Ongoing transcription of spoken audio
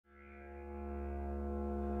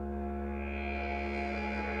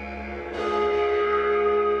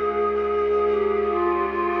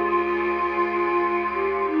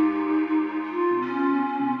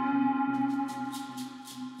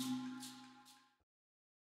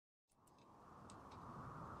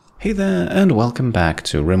Hey there and welcome back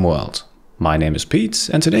to Rimworld. My name is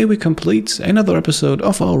Pete and today we complete another episode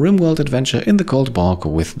of our Rimworld adventure in the Cold Bog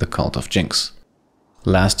with the Cult of Jinx.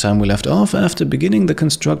 Last time we left off after beginning the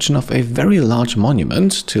construction of a very large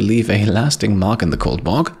monument to leave a lasting mark in the Cold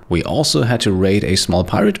Bog. We also had to raid a small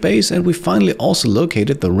pirate base and we finally also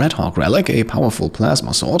located the Red Hawk relic, a powerful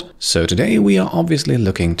plasma sword. So today we are obviously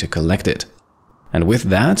looking to collect it. And with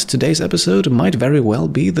that, today's episode might very well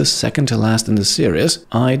be the second to last in the series.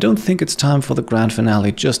 I don't think it's time for the grand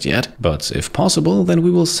finale just yet, but if possible, then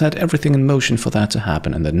we will set everything in motion for that to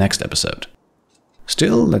happen in the next episode.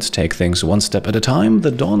 Still, let's take things one step at a time.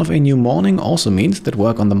 The dawn of a new morning also means that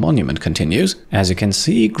work on the monument continues. As you can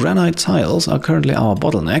see, granite tiles are currently our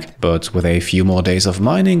bottleneck, but with a few more days of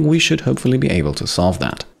mining, we should hopefully be able to solve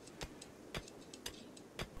that.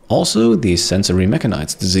 Also, the sensory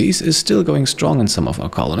mechanites disease is still going strong in some of our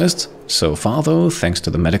colonists. So far though, thanks to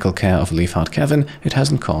the medical care of Leafheart Kevin, it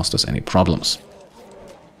hasn't caused us any problems.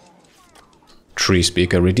 Tree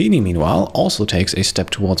Speaker Redini, meanwhile, also takes a step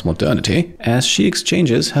towards modernity, as she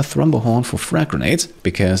exchanges her Thrumberhorn for frag grenades,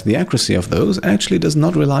 because the accuracy of those actually does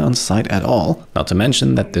not rely on sight at all, not to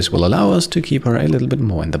mention that this will allow us to keep her a little bit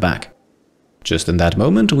more in the back. Just in that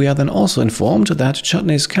moment, we are then also informed that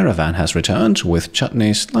Chutney's caravan has returned, with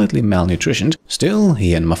Chutney slightly malnutritioned. Still,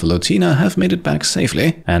 he and Muffalotina have made it back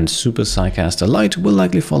safely, and Super Psycaster Light will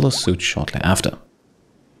likely follow suit shortly after.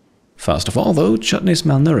 First of all though, Chutney's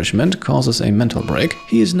malnourishment causes a mental break.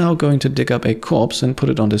 He is now going to dig up a corpse and put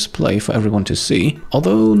it on display for everyone to see.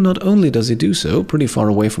 Although not only does he do so pretty far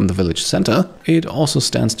away from the village center, it also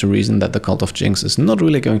stands to reason that the Cult of Jinx is not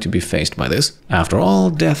really going to be faced by this. After all,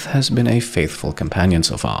 death has been a faithful companion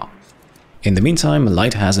so far. In the meantime,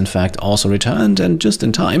 Light has in fact also returned, and just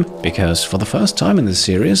in time, because for the first time in this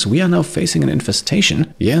series we are now facing an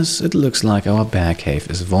infestation. Yes, it looks like our bear cave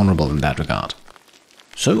is vulnerable in that regard.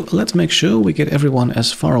 So let's make sure we get everyone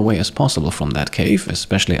as far away as possible from that cave,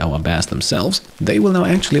 especially our bears themselves. They will now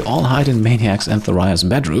actually all hide in Maniac's and Thoraya's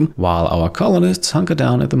bedroom, while our colonists hunker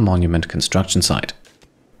down at the monument construction site.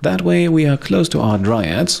 That way we are close to our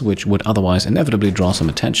dryads, which would otherwise inevitably draw some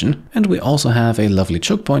attention, and we also have a lovely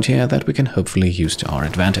choke point here that we can hopefully use to our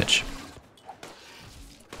advantage.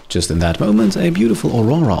 Just in that moment, a beautiful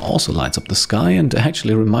aurora also lights up the sky and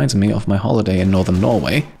actually reminds me of my holiday in northern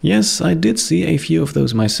Norway. Yes, I did see a few of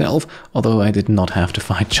those myself, although I did not have to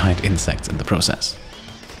fight giant insects in the process.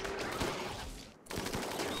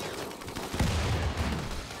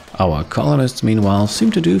 Our colonists, meanwhile,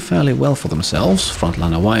 seem to do fairly well for themselves.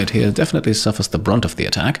 Frontliner Wyatt here definitely suffers the brunt of the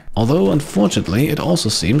attack, although unfortunately it also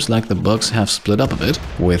seems like the bugs have split up a bit,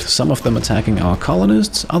 with some of them attacking our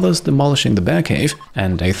colonists, others demolishing the bear cave,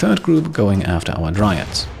 and a third group going after our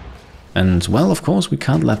dryads. And well, of course we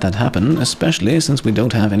can't let that happen, especially since we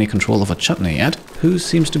don't have any control over Chutney yet, who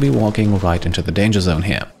seems to be walking right into the danger zone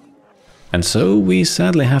here. And so we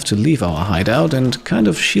sadly have to leave our hideout and kind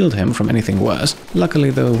of shield him from anything worse. Luckily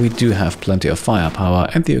though, we do have plenty of firepower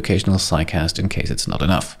and the occasional psycast in case it's not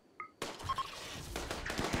enough.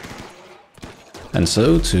 And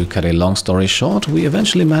so, to cut a long story short, we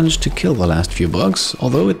eventually managed to kill the last few bugs,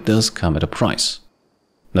 although it does come at a price.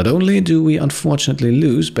 Not only do we unfortunately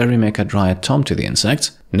lose Berrymaker Dryad Tom to the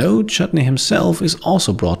insects, no, Chutney himself is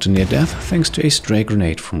also brought to near death thanks to a stray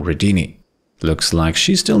grenade from Redini. Looks like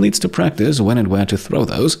she still needs to practice when and where to throw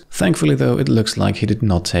those. Thankfully though, it looks like he did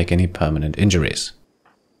not take any permanent injuries.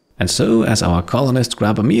 And so, as our colonists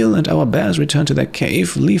grab a meal and our bears return to their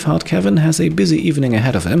cave, Leafheart Kevin has a busy evening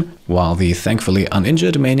ahead of him, while the thankfully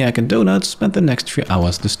uninjured Maniac and Donut spent the next few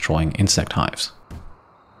hours destroying insect hives.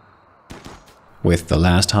 With the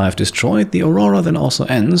last hive destroyed, the aurora then also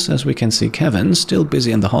ends, as we can see Kevin still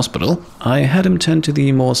busy in the hospital. I had him tend to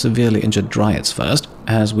the more severely injured dryads first,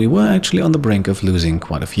 as we were actually on the brink of losing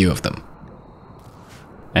quite a few of them.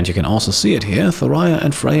 And you can also see it here, Thoraya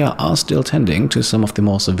and Freya are still tending to some of the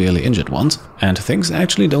more severely injured ones, and things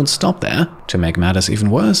actually don't stop there. To make matters even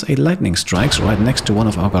worse, a lightning strikes right next to one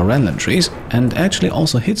of our Gauranlen trees, and actually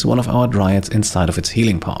also hits one of our dryads inside of its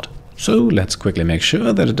healing pod. So let's quickly make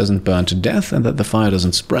sure that it doesn't burn to death and that the fire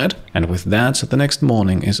doesn't spread, and with that, the next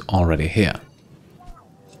morning is already here.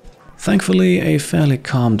 Thankfully, a fairly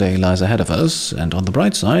calm day lies ahead of us, and on the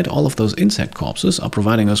bright side, all of those insect corpses are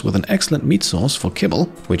providing us with an excellent meat source for kibble,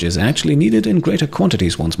 which is actually needed in greater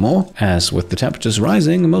quantities once more, as with the temperatures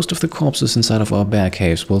rising, most of the corpses inside of our bear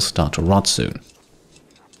caves will start to rot soon.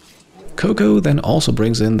 Coco then also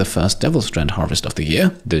brings in the first Devil Strand harvest of the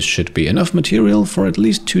year. This should be enough material for at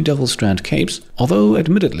least 2 Devil Strand capes, although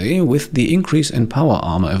admittedly, with the increase in power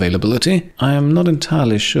armor availability, I am not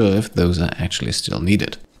entirely sure if those are actually still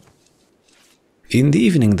needed. In the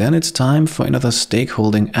evening then it's time for another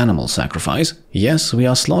stake-holding animal sacrifice. Yes, we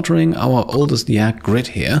are slaughtering our oldest yak Grit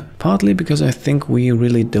here, partly because I think we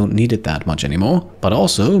really don't need it that much anymore, but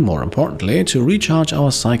also, more importantly, to recharge our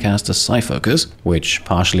Psycaster Psyfocus, which,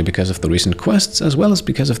 partially because of the recent quests as well as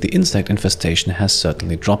because of the insect infestation, has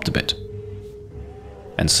certainly dropped a bit.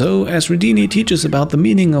 And so, as Redini teaches about the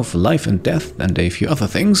meaning of life and death and a few other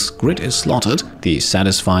things, Grit is slaughtered, the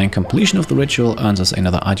satisfying completion of the ritual earns us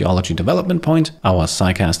another ideology development point, our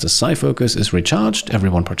Psycaster Psyfocus is recharged,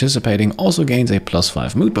 everyone participating also gains a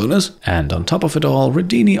 +5 mood bonus, and on top of it all,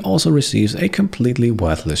 Redini also receives a completely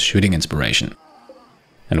worthless shooting inspiration.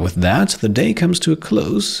 And with that, the day comes to a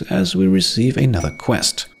close as we receive another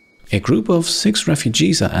quest. A group of 6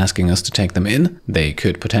 refugees are asking us to take them in. They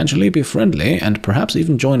could potentially be friendly and perhaps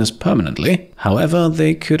even join us permanently. However,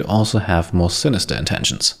 they could also have more sinister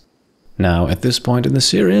intentions. Now, at this point in the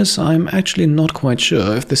series, I'm actually not quite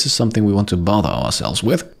sure if this is something we want to bother ourselves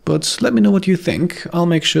with, but let me know what you think. I'll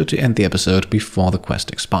make sure to end the episode before the quest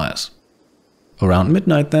expires. Around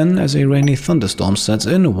midnight then, as a rainy thunderstorm sets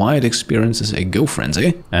in, Wyatt experiences a go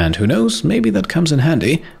frenzy, and who knows, maybe that comes in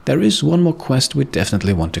handy. There is one more quest we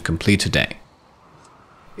definitely want to complete today.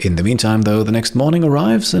 In the meantime though, the next morning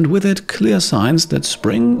arrives, and with it clear signs that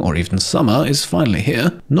spring, or even summer, is finally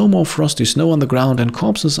here. No more frosty snow on the ground and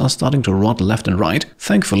corpses are starting to rot left and right.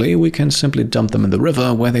 Thankfully, we can simply dump them in the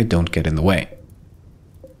river where they don't get in the way.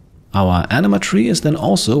 Our anima tree is then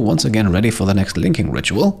also once again ready for the next linking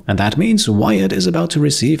ritual, and that means Wyatt is about to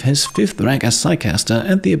receive his 5th rank as Psycaster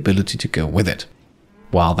and the ability to go with it.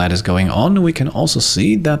 While that is going on, we can also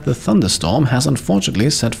see that the thunderstorm has unfortunately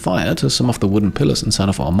set fire to some of the wooden pillars inside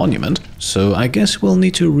of our monument, so I guess we'll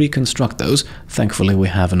need to reconstruct those. Thankfully we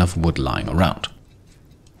have enough wood lying around.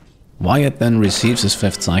 Wyatt then receives his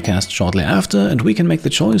 5th Psycast shortly after, and we can make the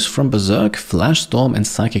choice from Berserk, Flash Storm and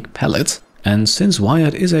Psychic Pellets. And since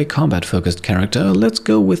Wyatt is a combat-focused character, let's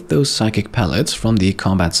go with those Psychic Pellets from the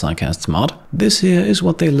Combat Psycasts mod. This here is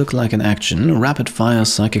what they look like in action, rapid-fire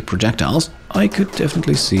psychic projectiles. I could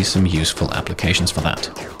definitely see some useful applications for that.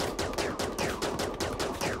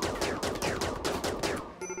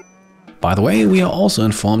 By the way, we are also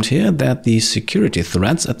informed here that the security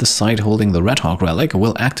threats at the site holding the Red Hawk relic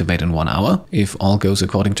will activate in 1 hour. If all goes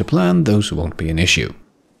according to plan, those won't be an issue.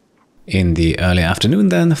 In the early afternoon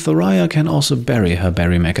then, Thoraya can also bury her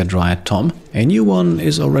berrymaker Dryad Tom. A new one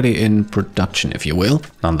is already in production, if you will.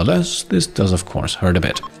 Nonetheless, this does of course hurt a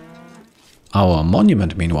bit. Our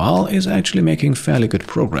monument, meanwhile, is actually making fairly good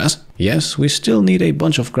progress. Yes, we still need a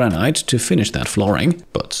bunch of granite to finish that flooring,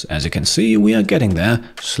 but as you can see, we are getting there,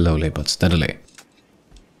 slowly but steadily.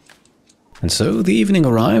 And so the evening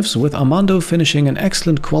arrives, with Armando finishing an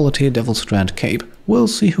excellent quality Devil Strand cape. We'll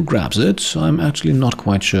see who grabs it. I'm actually not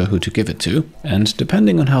quite sure who to give it to, and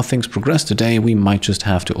depending on how things progress today, we might just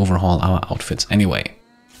have to overhaul our outfits anyway.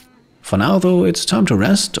 For now though, it's time to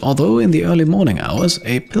rest, although in the early morning hours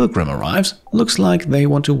a pilgrim arrives. Looks like they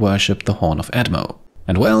want to worship the Horn of Edmo.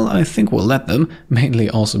 And well, I think we'll let them, mainly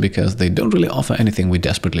also because they don't really offer anything we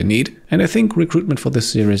desperately need, and I think recruitment for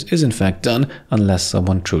this series is in fact done unless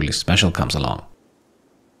someone truly special comes along.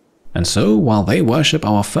 And so, while they worship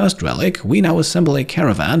our first relic, we now assemble a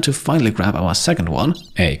caravan to finally grab our second one,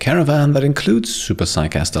 a caravan that includes Super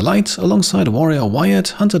Psycaster Light alongside Warrior Wyatt,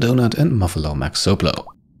 Hunter Donut and Muffalo Max Soplo.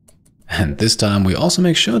 And this time we also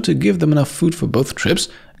make sure to give them enough food for both trips.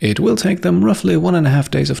 It will take them roughly 1.5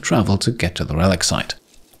 days of travel to get to the relic site.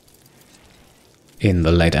 In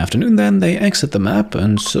the late afternoon then, they exit the map,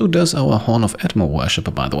 and so does our Horn of Edmo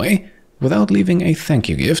worshipper, by the way. Without leaving a thank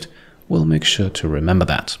you gift, we'll make sure to remember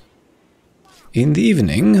that. In the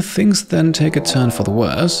evening, things then take a turn for the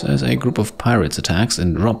worse as a group of pirates attacks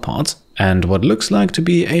and drop pods, and what looks like to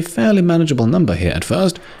be a fairly manageable number here at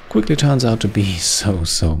first quickly turns out to be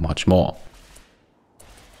so much more.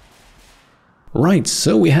 Right,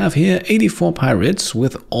 so we have here 84 pirates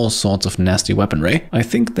with all sorts of nasty weaponry. I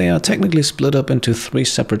think they are technically split up into 3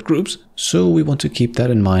 separate groups, so we want to keep that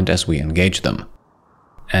in mind as we engage them.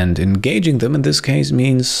 And engaging them in this case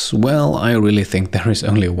means, well, I really think there is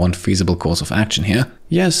only one feasible course of action here.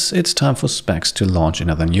 Yes, it's time for Specs to launch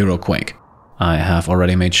another Neuroquake. I have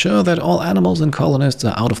already made sure that all animals and colonists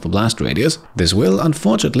are out of the blast radius. This will,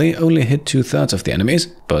 unfortunately, only hit 2/3 of the enemies,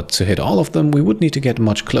 but to hit all of them we would need to get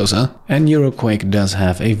much closer, and Neuroquake does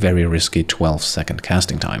have a very risky 12-second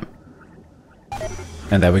casting time.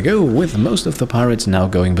 And there we go, with most of the pirates now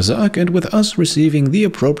going berserk and with us receiving the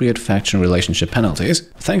appropriate faction relationship penalties.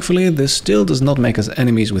 Thankfully, this still does not make us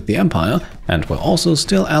enemies with the Empire, and we're also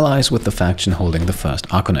still allies with the faction holding the first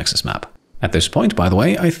Archonexus map. At this point, by the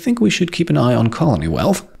way, I think we should keep an eye on colony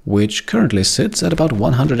wealth. which currently sits at about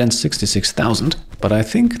 166,000, but I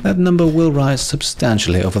think that number will rise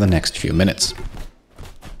substantially over the next few minutes.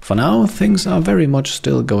 For now, things are very much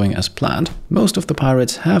still going as planned. Most of the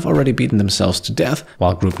pirates have already beaten themselves to death,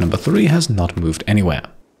 while group number 3 has not moved anywhere.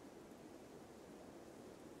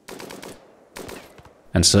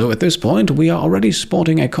 And so at this point we are already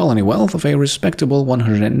sporting a colony wealth of a respectable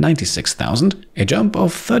 196,000, a jump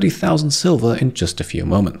of 30,000 silver in just a few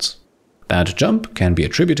moments. That jump can be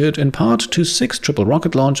attributed in part to 6 triple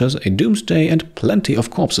rocket launchers, a doomsday and plenty of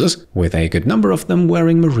corpses, with a good number of them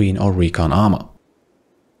wearing marine or recon armor.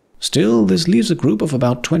 Still, this leaves a group of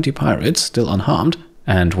about 20 pirates still unharmed,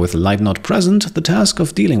 and with Light not present, the task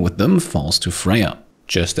of dealing with them falls to Freya.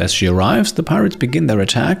 Just as she arrives, the pirates begin their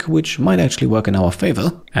attack, which might actually work in our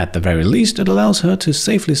favor. At the very least, it allows her to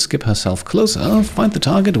safely skip herself closer, find the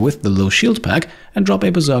target with the low shield pack, and drop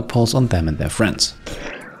a berserk pulse on them and their friends.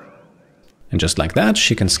 And just like that,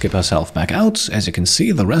 she can skip herself back out. As you can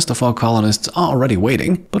see, the rest of our colonists are already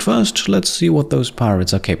waiting, but first, let's see what those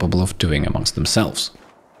pirates are capable of doing amongst themselves.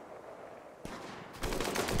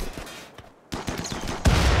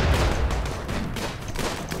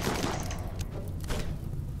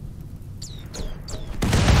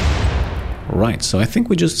 Right, so I think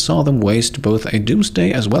we just saw them waste both a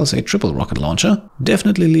doomsday as well as a triple rocket launcher,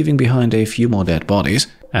 definitely leaving behind a few more dead bodies,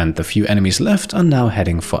 and the few enemies left are now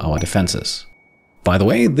heading for our defenses. By the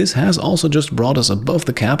way, this has also just brought us above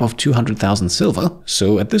the cap of 200,000 silver,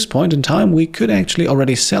 so at this point in time we could actually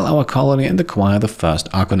already sell our colony and acquire the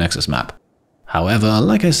first Archonexus map. However,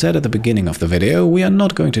 like I said at the beginning of the video, we are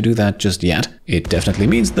not going to do that just yet. It definitely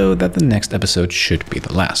means though that the next episode should be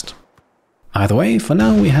the last. Either way, for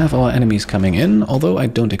now we have our enemies coming in, although I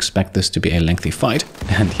don't expect this to be a lengthy fight.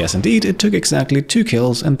 And yes indeed, it took exactly 2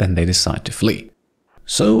 kills and then they decide to flee.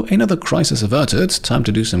 So another crisis averted, time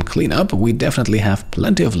to do some cleanup. We definitely have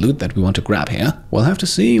plenty of loot that we want to grab here. We'll have to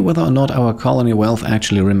see whether or not our colony wealth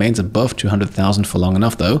actually remains above 200,000 for long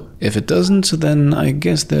enough though. If it doesn't, then I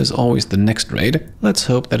guess there's always the next raid. Let's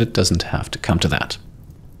hope that it doesn't have to come to that.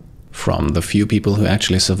 From the few people who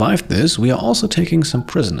actually survived this, we are also taking some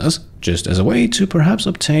prisoners, just as a way to perhaps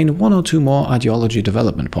obtain 1 or 2 more ideology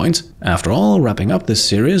development points. After all, wrapping up this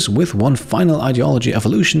series with one final ideology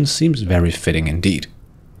evolution seems very fitting indeed.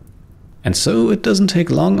 And so it doesn't take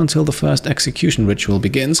long until the first execution ritual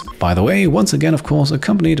begins. By the way, once again of course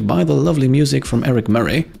accompanied by the lovely music from Eric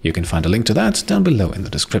Murray. You can find a link to that down below in the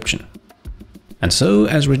description. And so,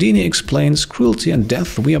 as Redini explains cruelty and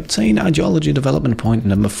death, we obtain ideology development point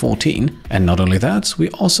number 14, and not only that, we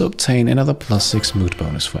also obtain another +6 mood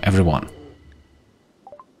bonus for everyone.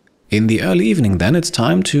 In the early evening then, it's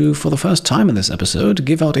time to, for the first time in this episode,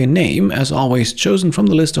 give out a name, as always chosen from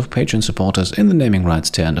the list of Patreon supporters in the naming rights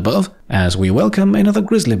tier and above, as we welcome another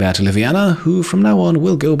grizzly bear to Liviana, who from now on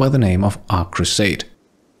will go by the name of Ark Crusade.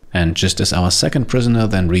 And just as our second prisoner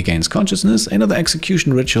then regains consciousness, another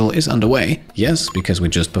execution ritual is underway. Yes, because we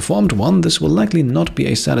just performed one, this will likely not be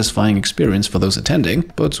a satisfying experience for those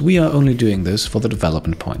attending, but we are only doing this for the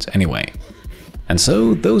development points anyway. And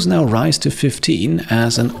so those now rise to 15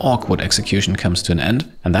 as an awkward execution comes to an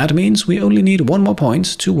end, and that means we only need 1 more point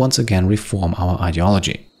to once again reform our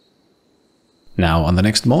ideology. Now, on the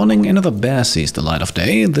next morning, another bear sees the light of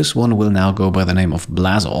day. This one will now go by the name of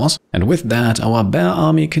Blazors, and with that, our bear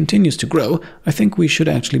army continues to grow. I think we should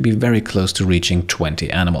actually be very close to reaching 20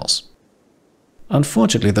 animals.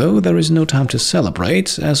 Unfortunately though, there is no time to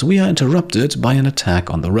celebrate, as we are interrupted by an attack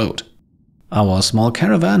on the road. Our small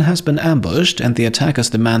caravan has been ambushed, and the attackers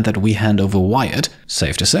demand that we hand over Wyatt.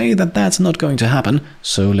 Safe to say that that's not going to happen,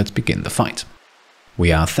 so let's begin the fight.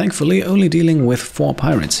 We are thankfully only dealing with 4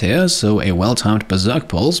 pirates here, so a well-timed berserk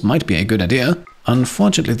pulse might be a good idea.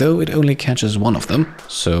 Unfortunately though, it only catches 1 of them,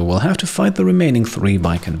 so we'll have to fight the remaining 3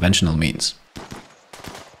 by conventional means.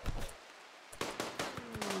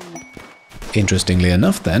 Interestingly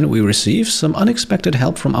enough then, we receive some unexpected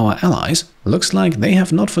help from our allies. Looks like they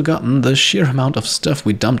have not forgotten the sheer amount of stuff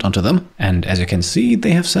we dumped onto them, and as you can see,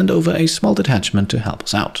 they have sent over a small detachment to help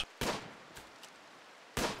us out.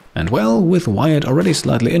 And well, with Wyatt already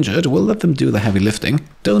slightly injured, we'll let them do the heavy lifting.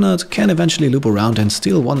 Donut can eventually loop around and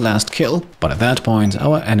steal 1 last kill, but at that point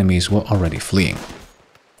our enemies were already fleeing.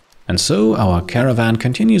 And so our caravan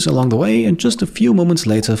continues along the way and just a few moments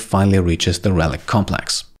later finally reaches the relic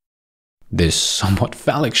complex. This somewhat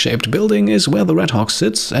phallic-shaped building is where the Red Hawk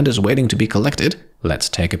sits and is waiting to be collected. Let's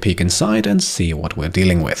take a peek inside and see what we're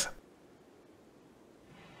dealing with.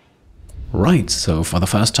 Right, so for the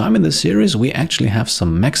first time in this series we actually have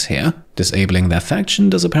some mechs here. Disabling their faction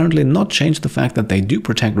does apparently not change the fact that they do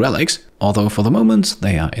protect relics, although for the moment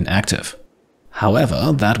they are inactive.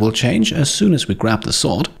 However, that will change as soon as we grab the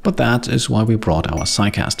sword, but that is why we brought our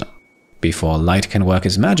Psycaster. Before light can work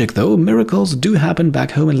its magic though, miracles do happen back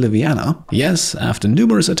home in Liviana. Yes, after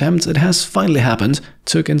numerous attempts it has finally happened,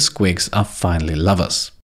 Took and Squigs are finally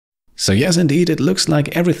lovers. So yes indeed, it looks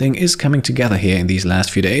like everything is coming together here in these last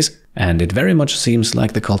few days, and it very much seems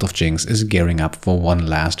like the Cult of Jinx is gearing up for one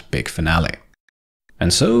last big finale.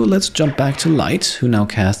 And so let's jump back to Light, who now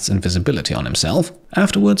casts invisibility on himself.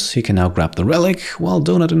 Afterwards he can now grab the relic, while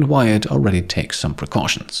Donut and Wyatt already take some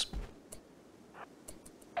precautions.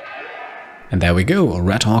 And there we go,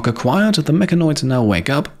 Red Hawk acquired, the mechanoids now wake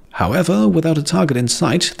up. However, without a target in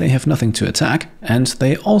sight, they have nothing to attack, and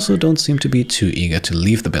they also don't seem to be too eager to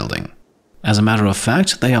leave the building. As a matter of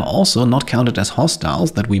fact, they are also not counted as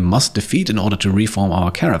hostiles that we must defeat in order to reform our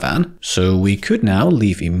caravan, so we could now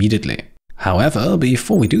leave immediately. However,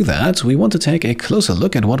 before we do that, we want to take a closer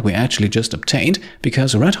look at what we actually just obtained,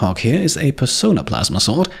 because Red Hawk here is a Persona Plasma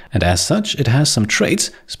Sword, and as such it has some traits,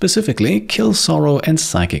 specifically Kill Sorrow and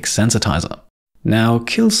Psychic Sensitizer. Now,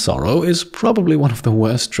 Kill Sorrow is probably one of the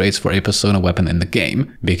worst traits for a Persona weapon in the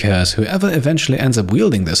game, because whoever eventually ends up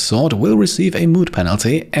wielding this sword will receive a mood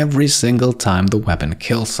penalty every single time the weapon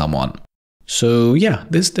kills someone. So yeah,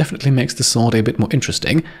 this definitely makes the sword a bit more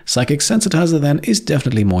interesting. Psychic Sensitizer then is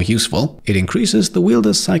definitely more useful. It increases the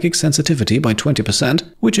wielder's psychic sensitivity by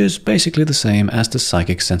 20%, which is basically the same as the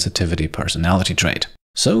Psychic Sensitivity personality trait.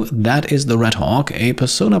 So that is the Red Hawk, a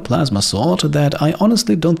Persona Plasma Sword that I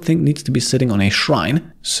honestly don't think needs to be sitting on a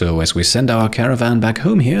shrine. So as we send our caravan back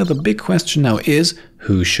home here, the big question now is,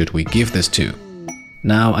 who should we give this to?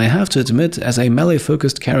 Now, I have to admit, as a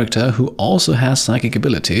melee-focused character who also has psychic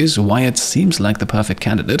abilities, Wyatt seems like the perfect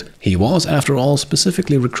candidate. He was, after all,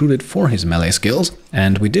 specifically recruited for his melee skills,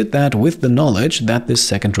 and we did that with the knowledge that this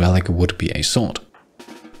second relic would be a sword.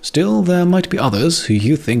 Still, there might be others who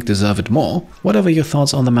you think deserve it more. Whatever your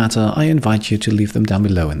thoughts on the matter, I invite you to leave them down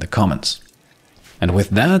below in the comments. And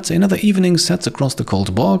with that, another evening sets across the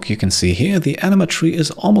Cold Bog. You can see here the anima tree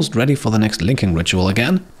is almost ready for the next linking ritual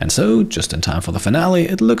again, and so, just in time for the finale,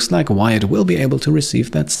 it looks like Wyatt will be able to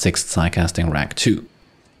receive that 6th Psycasting rank too.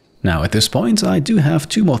 Now at this point, I do have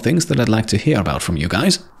 2 more things that I'd like to hear about from you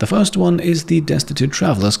guys. The first one is the Destitute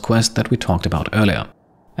Travelers quest that we talked about earlier.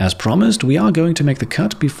 As promised, we are going to make the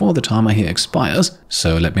cut before the timer here expires,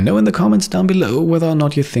 so let me know in the comments down below whether or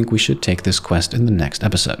not you think we should take this quest in the next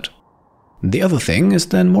episode. The other thing is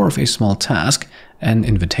then more of a small task, an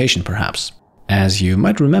invitation perhaps. As you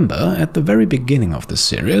might remember, at the very beginning of this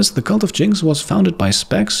series, the Cult of Jinx was founded by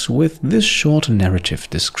Specs with this short narrative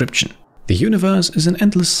description. The universe is an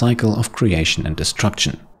endless cycle of creation and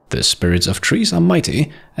destruction. The spirits of trees are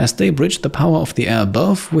mighty, as they bridge the power of the air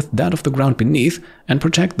above with that of the ground beneath and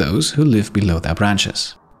protect those who live below their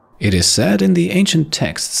branches. It is said in the ancient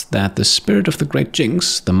texts that the spirit of the great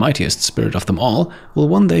Jinx, the mightiest spirit of them all, will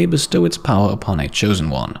one day bestow its power upon a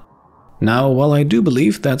chosen one. Now, while I do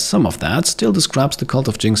believe that some of that still describes the Cult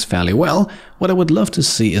of Jinx fairly well, what I would love to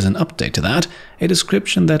see is an update to that, a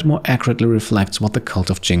description that more accurately reflects what the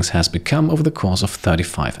Cult of Jinx has become over the course of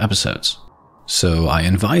 35 episodes. So I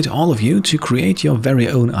invite all of you to create your very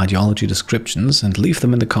own ideology descriptions and leave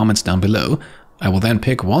them in the comments down below. I will then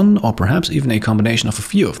pick one, or perhaps even a combination of a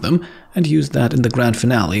few of them, and use that in the grand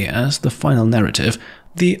finale as the final narrative,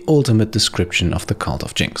 the ultimate description of the Cult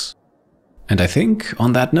of Jinx. And I think,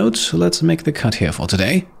 on that note, let's make the cut here for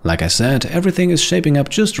today. Like I said, everything is shaping up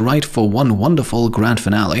just right for one wonderful grand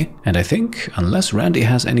finale, and I think, unless Randy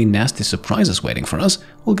has any nasty surprises waiting for us,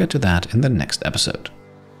 we'll get to that in the next episode.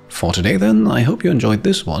 For today then, I hope you enjoyed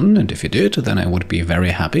this one, and if you did, then I would be very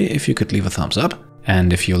happy if you could leave a thumbs up.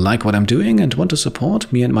 And if you like what I'm doing and want to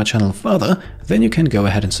support me and my channel further, then you can go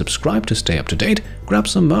ahead and subscribe to stay up to date, grab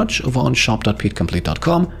some merch over on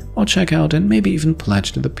shop.petecomplete.com, or check out and maybe even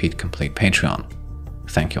pledge to the Pete Complete Patreon.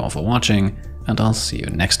 Thank you all for watching, and I'll see you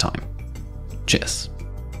next time. Cheers.